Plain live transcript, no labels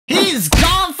He's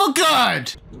gone for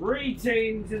good!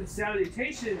 Greetings and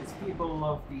salutations, people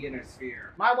of the inner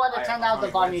sphere. Might want to turn down the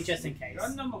volume just in case.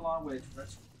 Gundam along with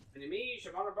me,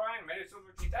 Shimon O'Brien, Minnesota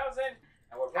 3000,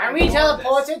 and we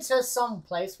teleported to some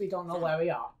place we don't know where we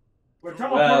are. We're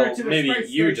teleported to the maybe space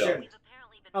you station.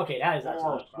 don't. Okay, that is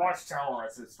actually Watchtower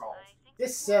is installed.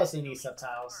 This seriously needs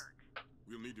subtitles.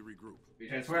 We'll need to regroup.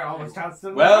 Because we're almost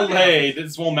constantly. Well, hey,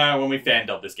 this won't matter when we fan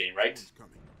dub this game, right?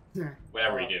 Yeah.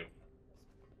 Whatever we do.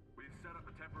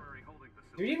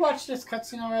 Did you watch this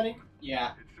cutscene already?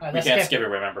 Yeah. Right, We can't skip it,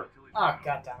 remember? Oh,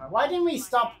 goddammit. Why didn't we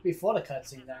stop before the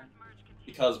cutscene then?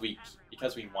 Because we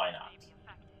why not?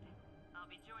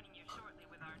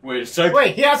 Wait a sec.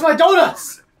 Wait, he has my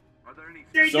donuts!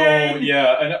 So,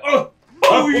 yeah, and what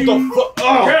the fuck?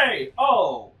 Oh. Okay,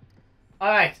 oh!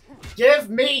 Alright, give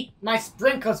me my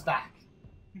sprinkles back.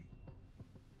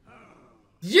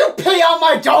 You pee on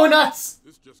my donuts!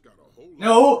 This just got a whole lot.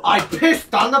 No, I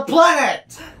pissed on the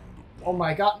planet! Oh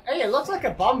my god. Hey, it looks like a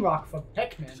bomb rock from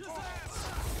Pikmin.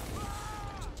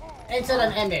 Insert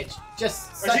an image.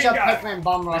 Just such a Pikmin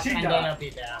bomb rock and then it'll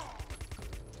be there.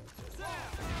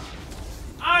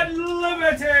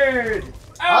 Unlimited!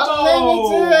 Ammo!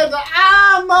 Unlimited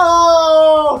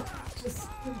ammo! Just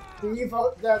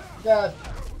the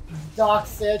Dark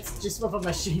Sith just with a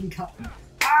machine gun.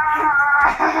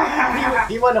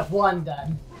 He would have won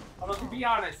then. Although to be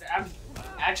honest, I'm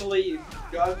actually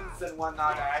guns and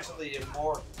whatnot are actually a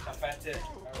more effective.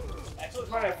 Actually,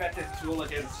 quite an effective tool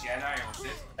against Jedi or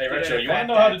Sith. Hey, Retro, you wanna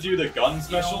know how to do the gun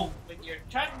special? You know, when you're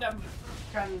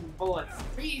cutting bullets a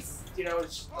piece, you know,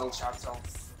 those shots don't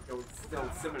still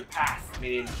zoom past,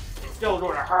 meaning it's still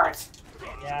going to hurt.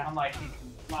 Yeah. Unlike these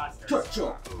blasters.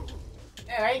 Sure.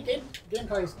 Alright,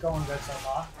 gameplay's going good so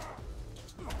far.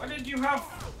 What did you have?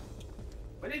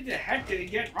 What in the heck did he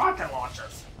get rocket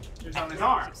launchers? Just on his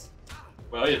arms.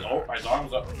 Well, his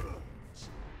arms up.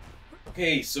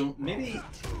 Okay, so maybe.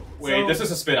 Wait, this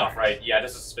is a spin-off, right? Yeah,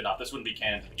 this is a spin-off. This wouldn't be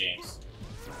canon to the games.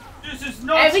 This is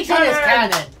not Everything is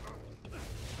canon.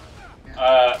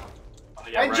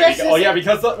 Yeah, right.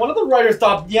 Because one of the writers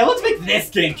thought, yeah, let's make this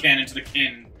game canon to the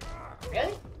canon.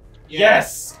 Really?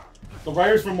 Yes. The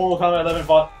writers from Mortal Kombat 11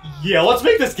 thought, yeah, let's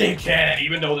make this game canon,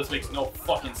 even though this makes no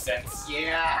fucking sense.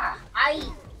 Yeah.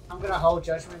 I'm gonna hold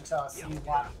judgment till I see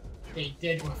what they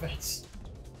did with it.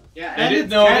 Yeah, They and did-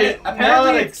 it's no, canon, they-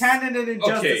 apparently no, it's canon in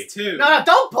Injustice okay. 2. No,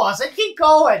 don't pause it. Keep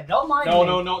going. Don't mind me.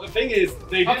 No. The thing is,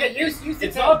 they didn't. Okay, use the It's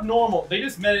tape. not normal. They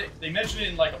just they mentioned it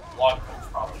in like a blog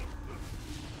post, probably.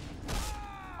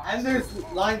 And there's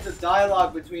lines of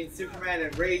dialogue between Superman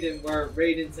and Raiden where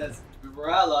Raiden says, "We were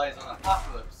allies on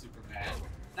Apocalypse, Superman."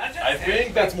 I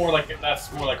think that's more like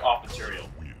off material.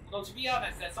 Well, to be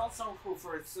honest, that's also cool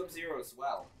for Sub-Zero as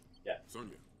well. Yeah.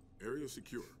 Sonya, area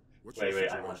secure. What's Wait, your I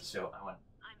situation? want to show. I want.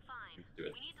 Do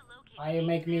it. Why you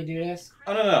make me do this?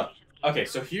 Oh no. Okay,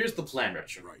 so here's the plan,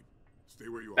 Retro. Right. Stay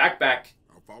where you are. Back,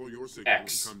 I'll follow your signal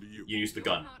X. and come to you. You use the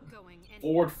gun.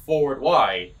 Forward,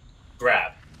 Y,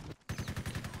 grab.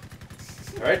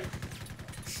 Alright?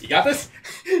 You got this?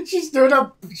 She's doing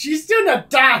a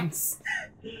dance.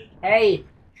 Hey.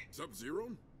 Sub-Zero?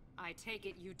 I take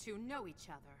it you two know each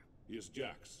other. He is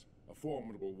Jax, a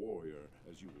formidable warrior,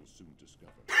 as you will soon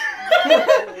discover.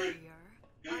 Warrior,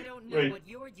 I don't know Wait. what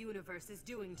your universe is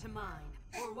doing to mine,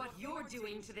 or what you're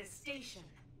doing to this station,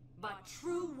 but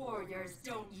true warriors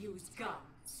don't use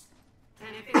guns.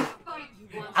 And if it's a fight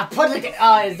you want I put it.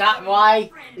 Oh, is that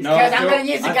why? No, Because I'm gonna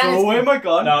use the I gun. throw away my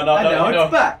gun. No, and now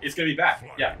it's back. It's gonna be back.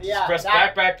 Yeah. Yeah, Just press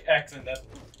that- back, X, and then.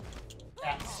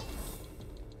 Yes.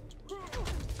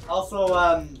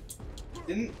 Also,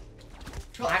 didn't.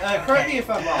 Correct me if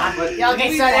I'm wrong, but Yeah, okay,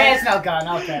 didn't so we there's fight- no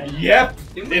gun. Okay. Yep.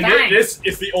 Didn't And we- Thanks. this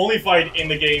is the only fight in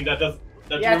the game that does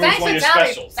Yeah, removes one of your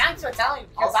specials. Thanks for telling me,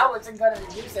 because I wasn't gonna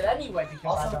use it anyway. Because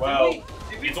I Also, don't. Well,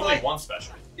 did we it's only fight- one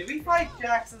special. Did we fight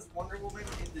Jax's Wonder Woman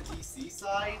in the DC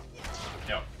side?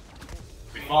 No.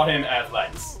 We fought him as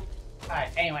Lex. Alright.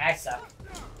 Anyway, I suck.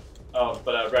 Oh,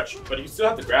 but Retro, but you still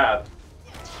have to grab.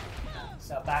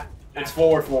 So back. It's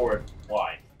forward,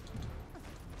 Y.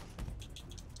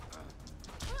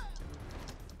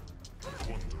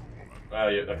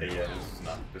 Okay, yeah,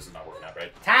 this is not working out,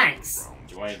 right? Thanks.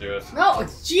 Do you want me to do this? No,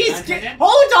 jeez,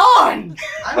 hold on.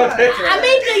 I'm not I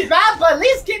may be bad, but at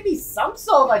least give me some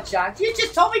sort of a chance. You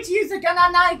just told me to use a gun,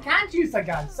 and I can't use a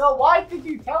gun. So why did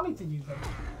you tell me to use it?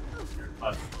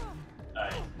 I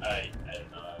don't know.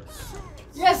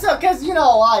 Yeah, so because you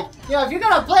know, like, if you're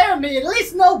gonna play with me, at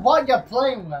least know what you're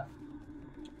playing with.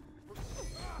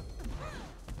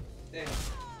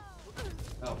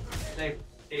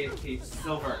 They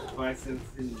silver license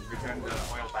in return to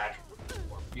oil bag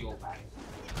or fuel bag.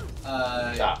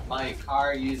 My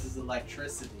car uses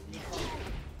electricity.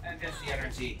 And just the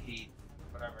energy, heat,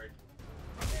 whatever.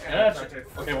 Yeah,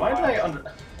 okay, why did I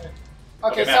under...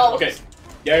 Okay, man, so okay.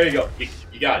 Yeah, there you go.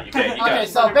 You got it. You got okay, it.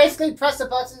 so basically press the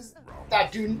buttons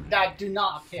that do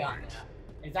not appear on there.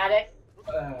 Is that it?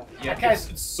 Yeah, Okay.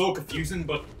 it's so confusing,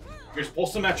 but you're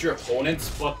supposed to match your opponents,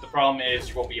 but the problem is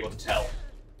you won't be able to tell.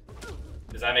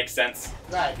 Does that make sense?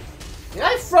 Right. Did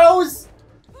I froze?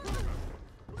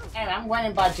 And I'm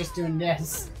winning by just doing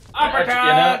this.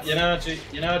 Uppercut! You know,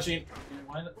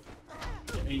 why not?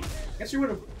 I mean, I guess you would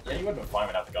have. Yeah, you would have been fine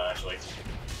without the gun, actually.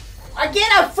 Again,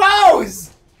 I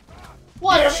froze.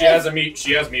 What? Yeah, she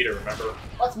has meter. Remember?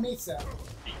 What's meter?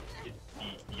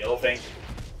 The yellow thing.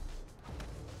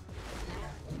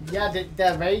 Yeah,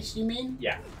 the rage. You mean?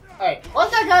 Yeah. Alright,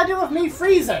 what's that got to do with me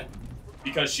freezing?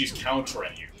 Because she's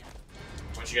countering you.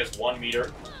 When she gets 1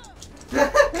 meter.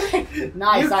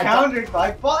 Nice. You countered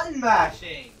by button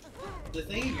mashing. The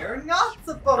thing you're not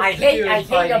supposed I to hate do in the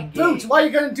fighting boots. games. What are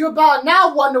you gonna do about it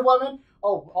now, Wonder Woman?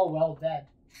 Oh, well, dead.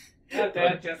 Yeah,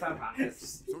 dead, just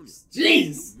unconscious.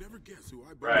 Jeez. Never guess who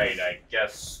I Right, I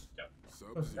guess. Yeah.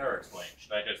 Sub-Zero. Better explain.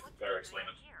 Should I just better explain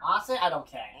it? Honestly, I don't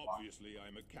care anymore. Obviously,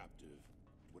 I'm a captive.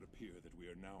 It would appear that we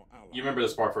are now allies. You remember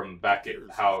this part from back at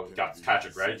how it got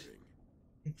captured, right?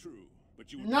 True,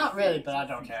 but you would Not be really, foolish but I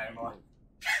to don't do care so. anymore.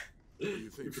 What do you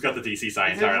think? You forgot the DC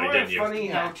sign Is it entirely, more didn't you? funny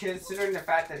how, considering the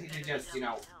fact that he could just,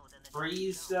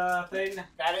 freeze thing,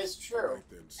 That is true. Right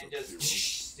then, and Sub-Zero.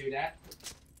 just do that?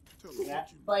 Tell us Yeah,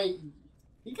 what you but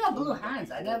he got blue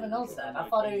hands. I never noticed that. I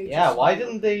thought he. Yeah, why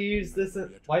didn't they use this?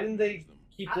 Why didn't they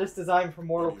keep this design for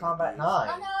Mortal Kombat 9?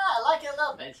 I like it a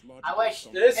little bit. I wish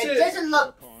This it is- doesn't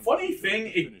look. Funny thing,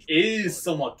 it is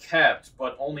somewhat kept,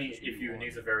 but only if you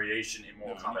use a variation in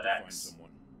Mortal Kombat X.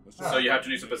 So you have to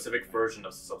use a specific version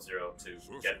of Sub-Zero to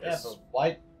get Yeah, this.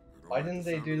 but why didn't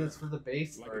they do this for the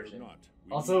base version?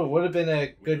 Also, it would have been a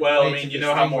good. Well, I way mean, to you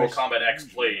know how Mortal distinguish- Kombat X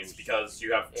plays because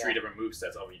you have Yeah. 3 different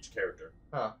movesets of each character.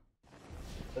 But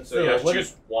So still, you have it to would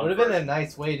choose one. have been a version.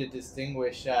 nice way to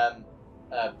distinguish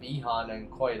Bihan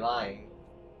and Koi Lang.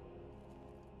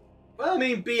 Well, I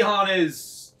mean, Bihan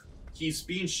is he's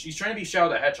trying to be Shao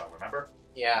the Hedgehog, remember?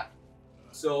 Yeah.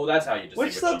 So that's how you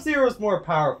Which distinguish them. Sub-Zero is more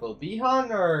powerful,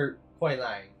 Bihan or Koi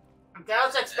Lang? I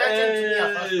was expecting to be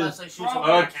a first-person shooter Oh, with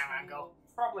that okay. camera angle.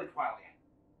 Probably Qualia.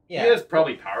 He is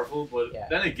probably powerful, but Yeah.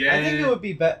 then again, I think it would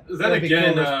be better. then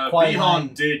again,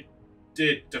 Bihan did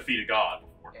defeat a god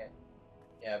before.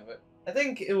 Yeah, but I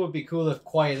think it would be cool if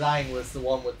Koi Lang was the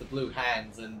one with the blue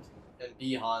hands and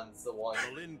Bihan's the one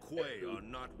Lin Kuei are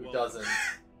not who well. doesn't.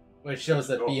 Which shows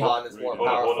that Oh, Bihan is more Hold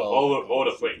up, powerful. hold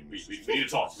up, wait. We need to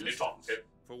talk. We need to talk. Okay.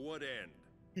 For what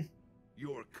end?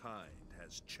 Your kind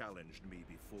has challenged me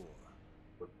before.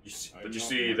 But you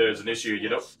see, there's an issue. You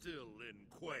know. Still Lin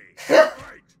Kuei.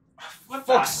 Right. What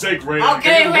Fuck's sake, Raiden.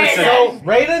 Okay, can you wait. listen? So,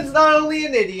 Raiden's not only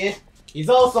an idiot, he's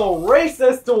also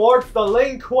racist towards the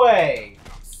Lin Kuei.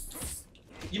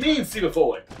 You mean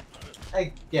xenophobic?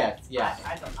 I guess, yeah.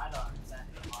 I don't understand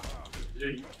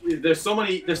anymore. There's so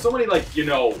many like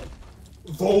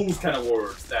those kind of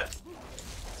words that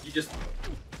you just.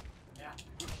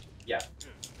 Yeah.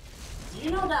 Do you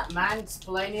know that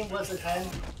mansplaining was a thing?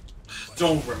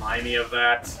 Don't remind me of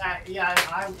that. Yeah,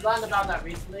 I learned about that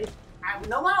recently. And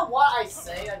no matter what I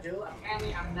say or do,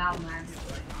 apparently I'm now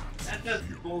mansplaining. That's just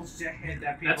bullshit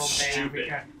that people That's say stupid.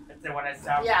 because it's what it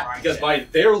sounds Yeah. like. Because by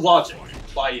their logic,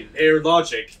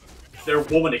 they're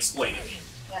woman explaining it.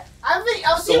 Yeah. I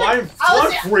was So even,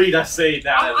 I'm free to say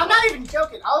that. I'm not even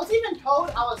joking. I was even told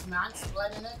I was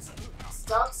mansplaining it,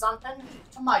 something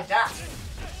to my dad.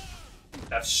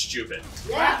 That's stupid.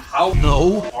 Yeah. How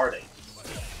are they?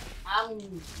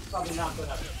 I'm probably not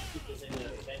gonna keep this in the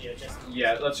video. Just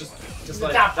Yeah, let's just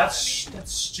like Stop that's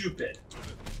stupid.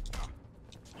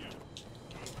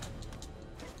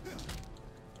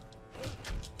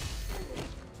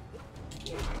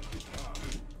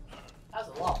 that's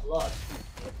a lot of blood.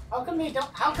 How come you don't?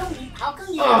 How come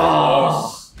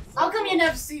Oh. How come you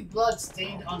never see blood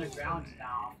stained on the ground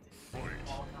now?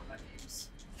 All Kombat games.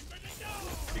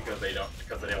 Because they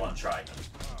don't want to try.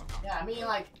 Yeah, I mean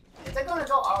like if they're gonna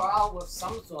go all out with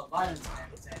some sort of violence and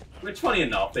everything. Which, funny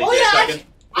enough, they Oh, did yeah, back in,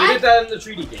 they did that in the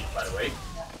 3D game, by the way.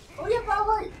 Yeah. Oh yeah,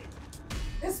 probably.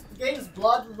 This game's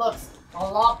blood looks a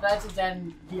lot better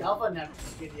than the other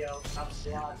Netflix video of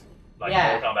blood. Like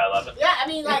Yeah. Mortal Kombat 11. Yeah, I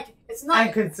mean like it's not.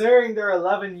 And considering they're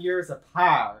 11 years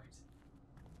apart.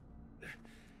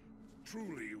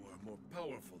 Truly, you are more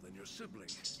powerful than your sibling.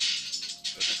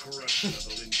 But the corruption of the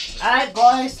Lin Kuei. Alright,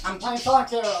 boys, I'm playing Sonic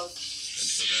Heroes.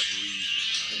 And for that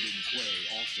reason, the Lin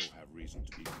Quay also have reason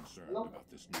to be concerned about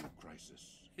this new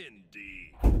crisis.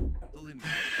 Indeed. The Lin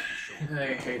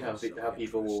Kuei I hate how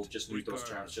people will just read those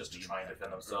terms just to try and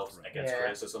defend themselves against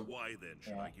criticism. Why then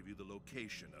should I give you the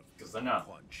location of? Because they're not.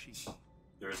 Quan Chi?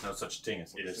 There is no such thing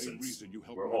as For the same innocence. reason you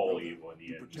helped We're my all brother evil in the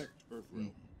to end. protect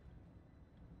Earthrealm.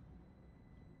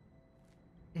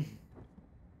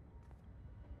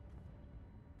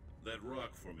 That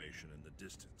rock formation in the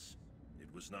distance. It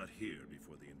was not here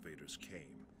before the invaders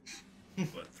came.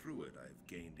 But through it, I've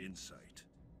gained insight.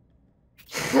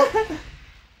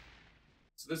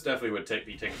 So this definitely would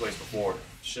be taking place before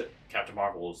Captain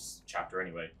Marvel's chapter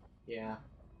anyway. Yeah.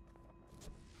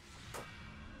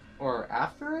 Or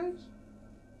after it?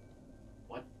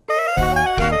 What?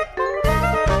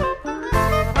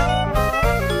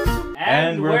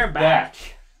 And we're back.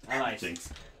 Nice. Jinx.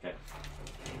 Okay.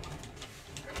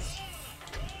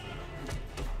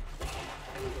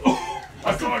 Oh,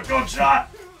 I got a gunshot!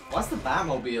 What's the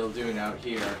Batmobile doing out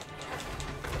here?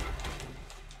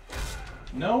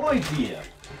 No idea.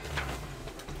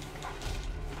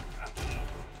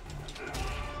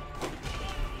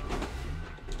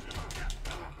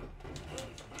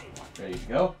 Ready to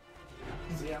go?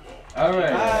 Yeah.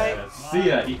 Alright. Bye. See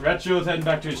ya. Retro's heading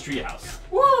back to his treehouse.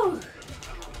 Woo!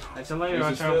 That's a later,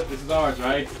 This is ours,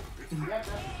 right?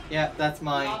 Yeah, that's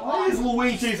mine. Why is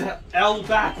Luigi's L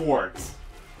backwards?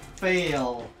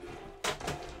 Fail.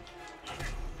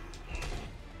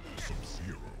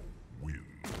 Sub-Zero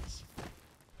wins.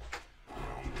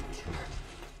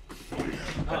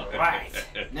 Alright.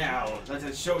 Now, let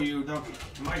us show you the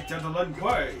might of the Lin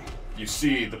Kuei. You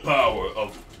see the power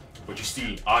of what you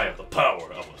see. I have the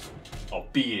power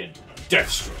of being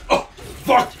Deathstroke. Oh,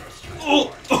 fuck!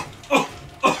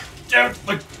 Damn it!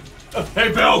 Like,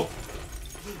 hey, Bill.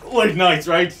 Like nights,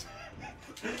 right?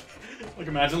 Like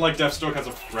imagine like Deathstroke has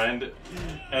a friend,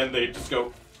 and they just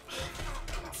go,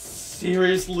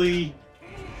 seriously,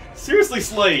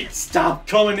 Slade, stop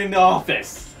coming in the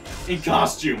office in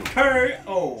costume.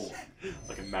 Oh.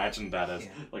 Like imagine that as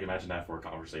imagine that for a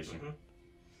conversation.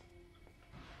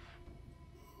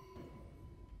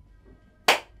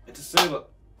 And to say that,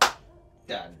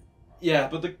 Done. yeah,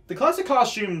 but the classic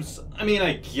costumes, I mean,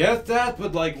 I get that,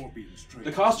 but like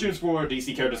the costumes for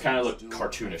DC characters kind of look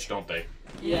cartoonish, don't they?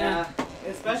 Yeah,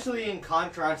 especially in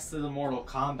contrast to the Mortal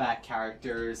Kombat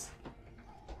characters.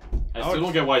 I still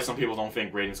don't get why some people don't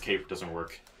think Raiden's cape doesn't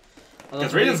work.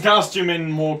 Because Raiden's costume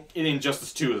in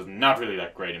Injustice 2 is not really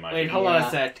that great in my Wait, opinion. hold on Yeah.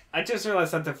 a sec. I just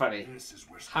realized something funny.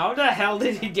 How the hell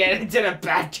did he get into the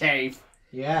Batcave?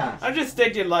 Yeah. I'm just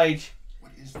thinking, like,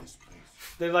 What is this place?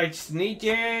 did like sneak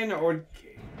in, or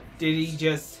did he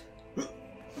just?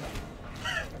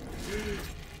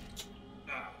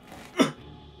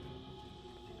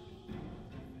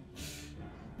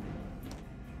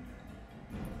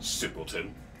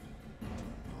 Simpleton.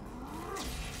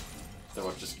 So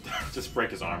what, just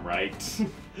break his arm, right?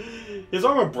 His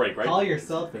arm would break, right? Call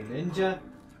yourself a ninja?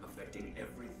 Affecting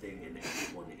everything and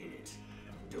everyone in it.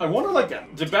 I wonder,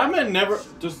 like, did Batman never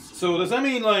so does that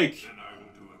mean like?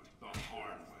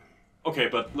 Okay,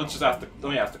 but let's just let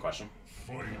me ask the question.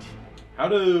 How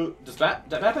does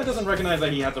Batman doesn't recognize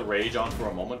that he had the rage on for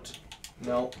a moment?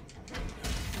 No.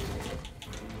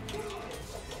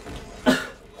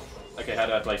 Okay, how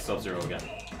do I play Sub-Zero again?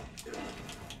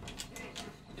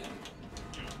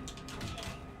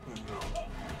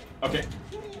 Okay.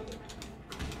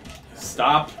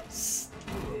 Stop.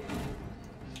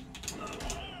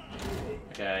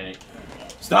 Okay.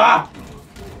 Stop!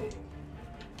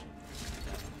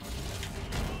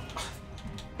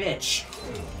 Bitch.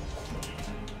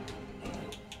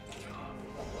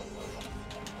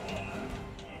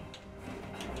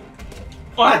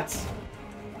 What?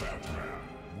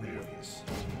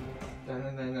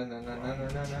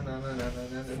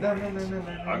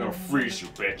 I'm gonna freeze you,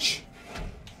 bitch.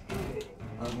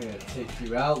 I'm gonna take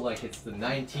you out like it's the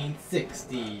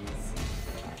 1960s.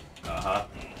 Uh-huh.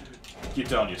 Keep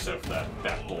telling yourself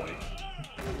that, boy.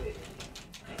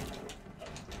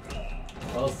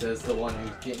 Well, says the one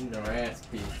who's getting their ass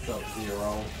beat,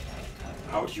 Sub-Zero.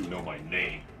 How do you know my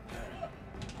name?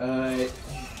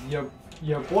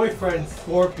 Your boyfriend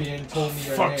Scorpion told me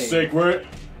your name. Fuck's sake, we're...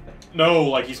 No,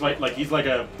 like he's my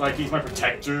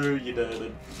protector,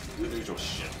 the usual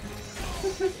shit.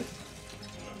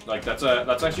 Like that's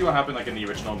actually what happened like in the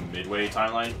original Midway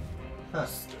timeline. Huh.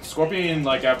 Scorpion,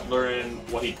 like after learning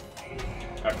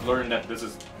that this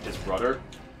is his brother.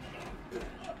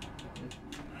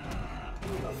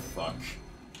 Oh, fuck.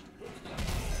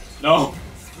 No.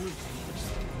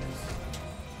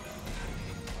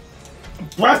 I'm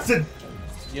pressing.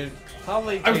 You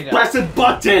probably I'm pressing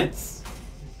buttons.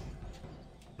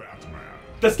 Batman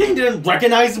This game didn't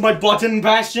recognize my button,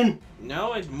 Bastion?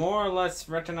 No, it more or less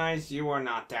recognized you are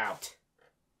knocked out.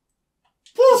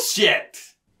 Bullshit!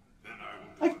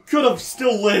 I could have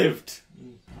still lived.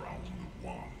 Round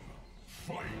one.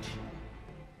 Fight.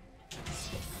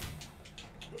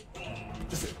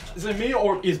 Is it me,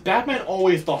 or is Batman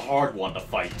always the hard one to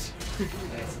fight?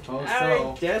 I suppose I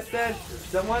so. guess that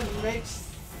somewhat makes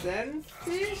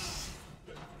sense-ish?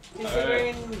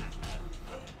 Considering...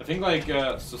 I think, like,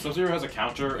 so Sub-Zero has a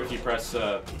counter if you press,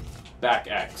 back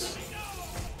X.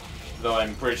 Though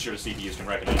I'm pretty sure CPUs can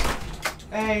recognize it.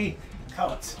 Hey,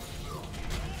 Codes.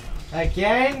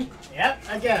 again? Yep,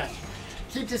 again.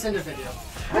 Keep this in the video.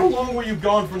 How long were you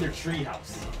gone from your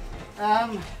treehouse?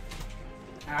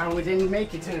 We didn't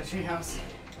make it to the treehouse.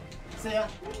 See ya.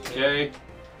 Okay.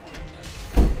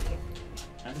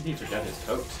 I think he forgot his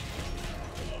coat.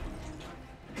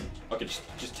 Okay,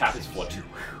 just tap his foot.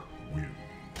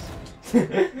 Round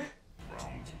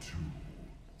two.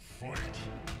 Fight.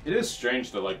 It is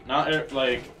strange though, like, not,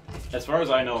 like, as far as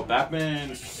I know,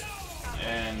 Batman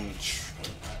and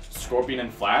Scorpion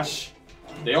and Flash,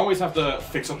 they always have to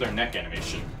fix up their neck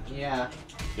animation. Yeah.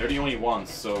 They're the only ones,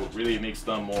 so really it makes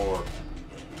them more,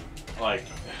 like,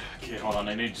 okay, hold on,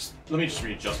 let me just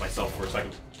readjust myself for a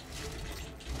second.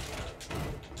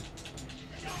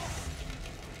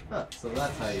 Huh, so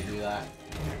that's how you do that.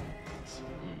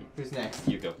 Who's next?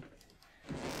 You go.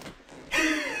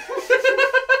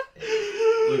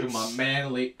 Look at my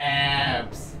manly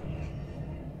abs.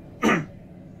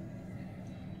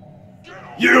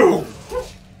 You!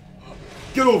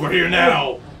 Get over here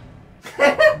now!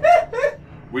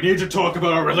 We need to talk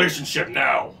about our relationship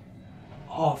now!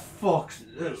 Oh fuck,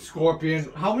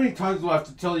 Scorpion. How many times do I have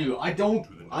to tell you?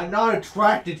 I'm not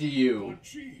attracted to you.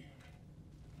 Gee,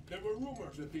 there were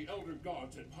rumors that the Elder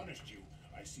Gods had punished you.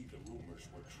 I see the rumors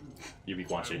were true. You be I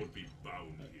watching. won't be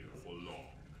bound here for long.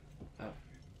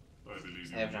 Oh. I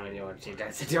believe I have you. no idea what she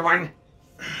does to doing.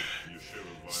 You share a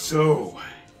violent So,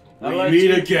 I'll we let meet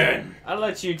you- again. I'll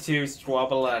let you two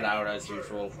swabble it out as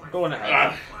usual. Go on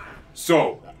ahead.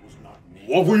 So, That was not me.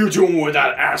 what were you doing with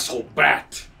that asshole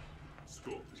bat?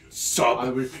 Scorpion. I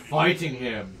Sub. was fighting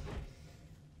him.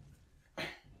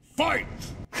 Fight!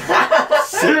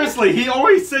 Seriously, he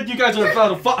always said you guys are about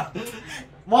to fight.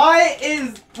 Why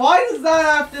does that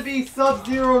have to be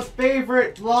Sub-Zero's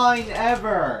favorite line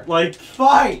ever? Like,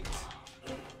 Fight!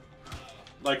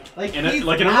 like Like, in a, he's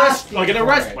like an arrest, asking like an for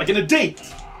arrest, it. like in a date.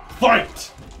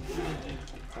 Fight.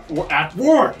 Or at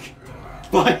work.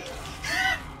 Fight.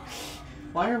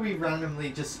 Why are we randomly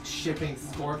just shipping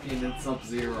Scorpion and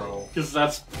Sub-Zero? Because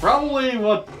that's probably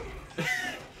what.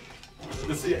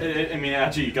 This, I mean, it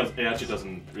actually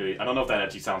doesn't really. I don't know if that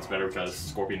actually sounds better because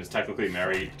Scorpion is technically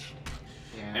married,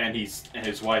 Yeah. and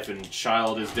his wife and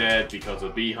child is dead because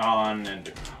of Bihan,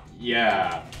 and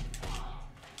yeah.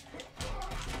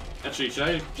 Actually, should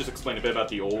I just explain a bit about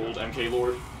the old MK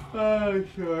Lord?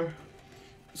 Sure.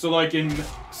 So like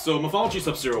so Mythology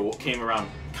Sub-Zero came around,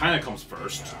 kind of comes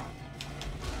first.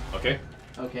 Okay.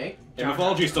 Okay. In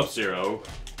Mythology Sub-Zero,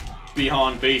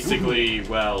 Bihan basically,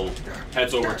 well,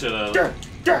 heads over to the.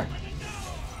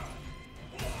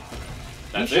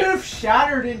 He That's should it. have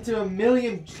shattered into a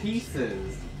million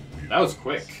pieces. That was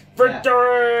quick.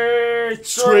 Victory!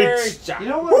 Streets. You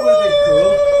know what would have been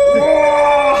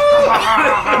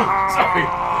Sorry.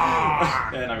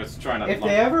 And I was trying not cool? to. If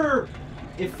they ever,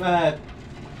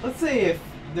 let's say if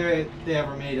they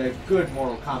ever made a good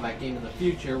Mortal Kombat game in the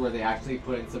future where they actually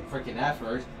put in some freaking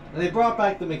effort, and they brought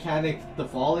back the mechanic, the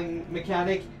falling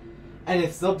mechanic, and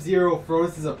if Sub-Zero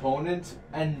throws his opponent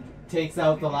and takes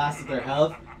out the last of their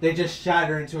health, they just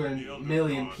shatter into a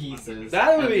million pieces.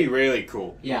 That would be really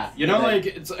cool. Yeah. You know, and then- like,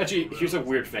 it's actually, here's a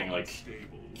weird thing, like,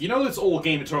 you know this old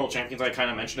game Eternal Champions I kind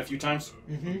of mentioned a few times?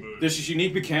 There's this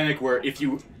unique mechanic where if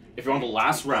you're on the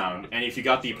last round and if you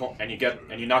got the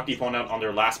and you knock the opponent out on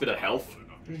their last bit of health,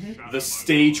 the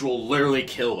stage will literally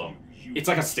kill them. It's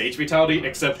like a stage fatality,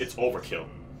 except it's overkill.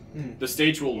 The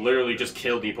stage will literally just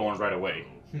kill the opponent right away.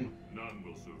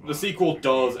 The sequel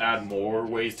does add more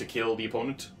ways to kill the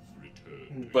opponent,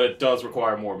 but it does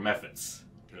require more methods.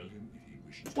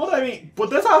 What I mean, but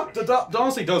that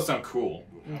honestly does sound cool.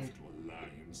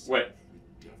 Wait.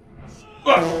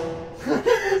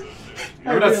 I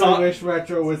Remember that really song? wish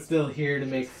Retro was still here to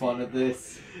make fun of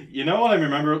this. You know what I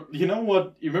remember? You know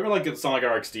what? You remember like the Sonic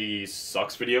RXD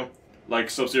sucks video? Like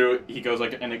Sub-Zero, he goes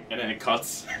like, and then it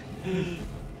cuts.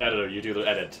 Editor, you do the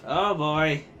edit. Oh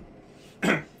boy.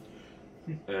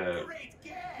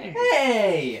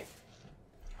 Hey!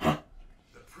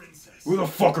 Who the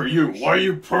fuck are you? Why are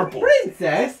you purple?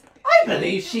 Princess? I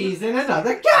believe she's in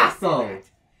another castle!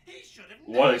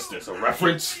 What is this, a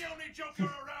reference?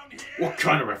 What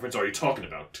kind of reference are you talking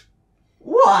about?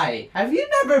 Why? Have you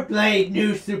never played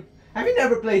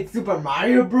Super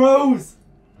Mario Bros?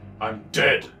 I'm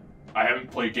dead. I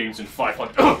haven't played games in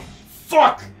 500. Ugh!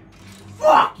 Fuck!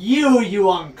 Fuck you, you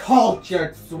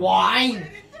uncultured swine!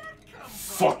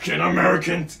 Fucking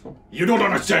Americans! You don't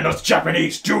understand us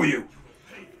Japanese, do you?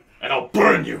 And I'll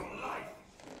burn you!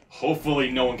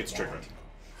 Hopefully no one gets triggered.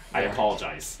 I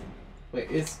apologize. Wait,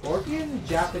 is Scorpion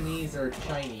Japanese or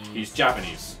Chinese? He's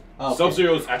Japanese. Oh, okay.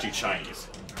 Sub-Zero is actually Chinese.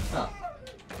 Huh.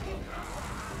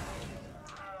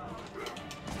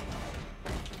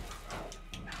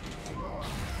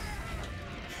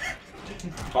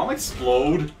 Bomb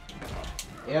explode?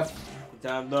 Yep.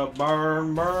 Time to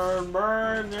burn, burn,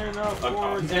 burn in a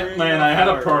forge. Man, I had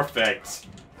a perfect.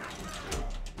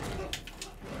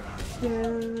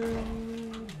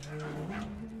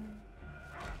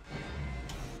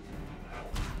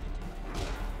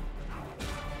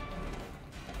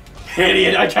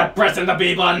 Idiot, I kept pressing the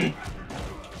B button!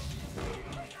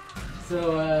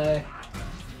 So,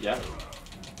 Yeah.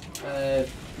 I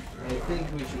think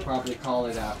we should probably call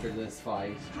it after this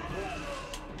fight.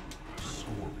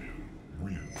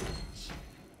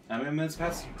 How many minutes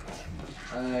passed?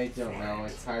 I don't know,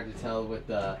 it's hard to tell with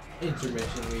the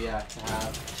intermission we have to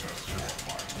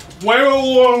have.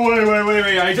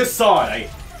 Wait, I just saw it.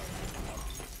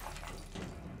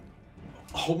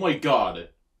 Oh my god.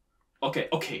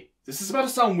 Okay, this is about to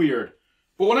sound weird.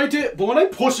 But when I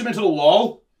pushed him into the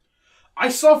wall, I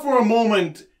saw for a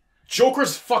moment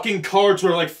Joker's fucking cards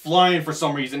were like flying for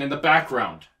some reason in the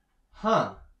background.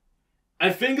 Huh.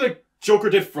 I think like Joker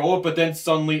did throw it, but then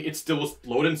suddenly it still was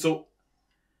loading, so...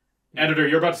 Editor,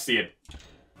 you're about to see it.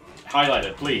 Highlight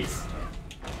it, please.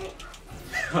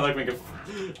 I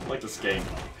like this game.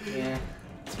 Yeah.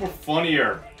 It's more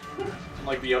funnier.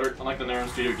 Unlike the Naran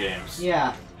Studio games.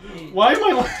 Yeah. Why am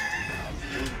I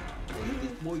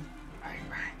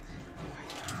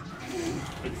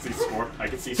I can see score. I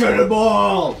can see score. To the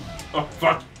ball! Oh,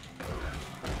 fuck.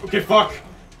 Okay, fuck.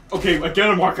 Okay,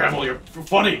 again, Mark Hamill, you're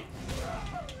funny.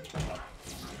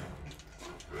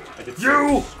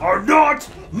 You are not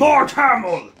Mark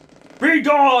Hamill! Be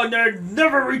gone and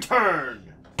never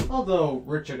return! Although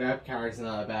Richard Epcar is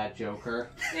not a bad Joker.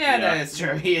 Yeah, that is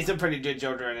true. He is a pretty good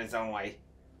Joker in his own way.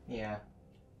 Yeah.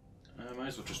 I might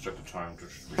as well just check the time.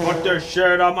 Put this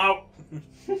shit, I'm out!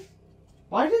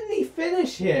 Why didn't he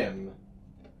finish him?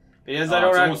 Because I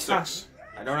don't have almost time. 6.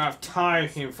 I don't have time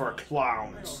here for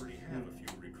clowns.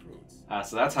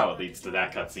 So that's how it leads to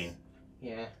that cutscene.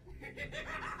 Yeah.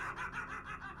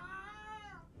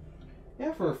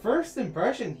 Yeah, for first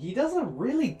impression, he does a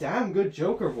really damn good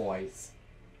Joker voice.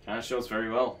 Kinda shows very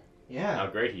well how Yeah.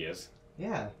 great he is.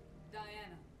 Yeah. Diana,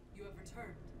 you have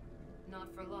returned.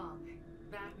 Not for long.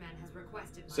 Batman has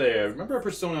requested. Say, remember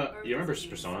Persona? You remember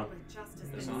Persona?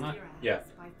 Persona? Yeah.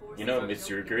 You know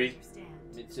Mitsuru?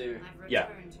 Mitsu. Yeah.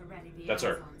 That's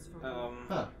her.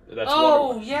 Huh. That's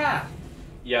Oh, one. yeah!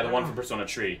 Yeah, the one from Persona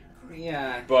 3.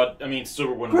 Yeah. But I mean,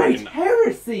 Silver wouldn't. Great Reckon...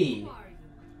 heresy! Who are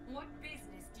you? What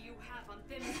business do you have on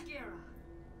Themyscira?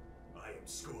 I am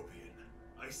Scorpion.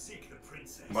 I seek the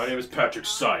princess. My name is Patrick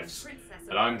Stiles,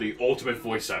 and I'm the ultimate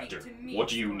voice actor. What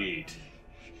do you need?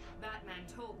 Batman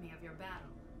told me of your battle.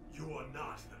 You are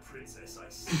not the princess I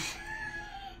seek.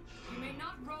 You may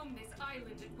not roam this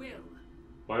island at will.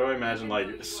 Why do I imagine like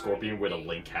a Scorpion with a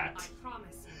Link I hat?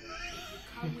 promise you, if you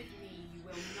come with me, you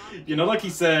will not. You know, like he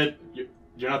said,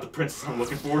 you're not the princess I'm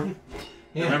looking for.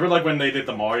 Yeah. Remember, like when they did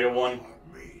the Mario one?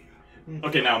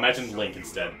 Okay, now imagine Link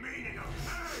instead.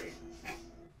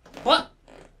 What?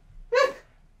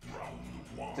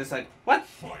 Just like, what?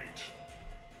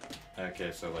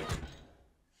 Okay, so like,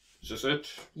 is this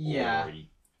it? Yeah. Or-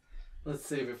 Let's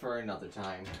save it for another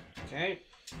time. Okay.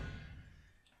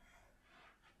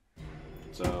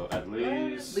 So at At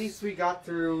least. least we got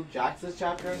through Jax's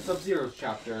chapter and Sub-Zero's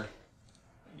chapter.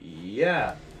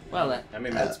 Yeah. Well, I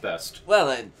mean, that's best.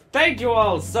 Thank you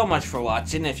all so much for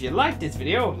watching. If you liked this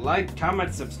video, like,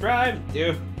 comment, subscribe,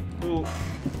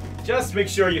 Just make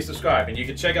sure you subscribe, and you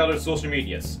can check out our social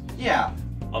medias. Yeah.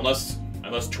 Unless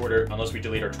we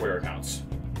delete our Twitter accounts.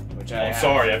 which Oh, I'm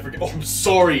sorry, I forget. Oh, I'm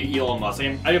sorry, Elon Musk.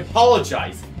 I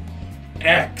apologize.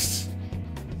 X.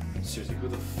 Seriously, who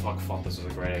the fuck thought this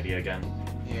was a great idea again?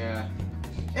 Yeah.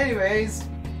 Anyways,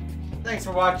 thanks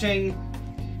for watching.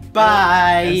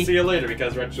 Bye. And see you later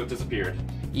because Retro disappeared.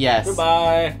 Yes.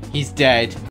 Goodbye. He's dead.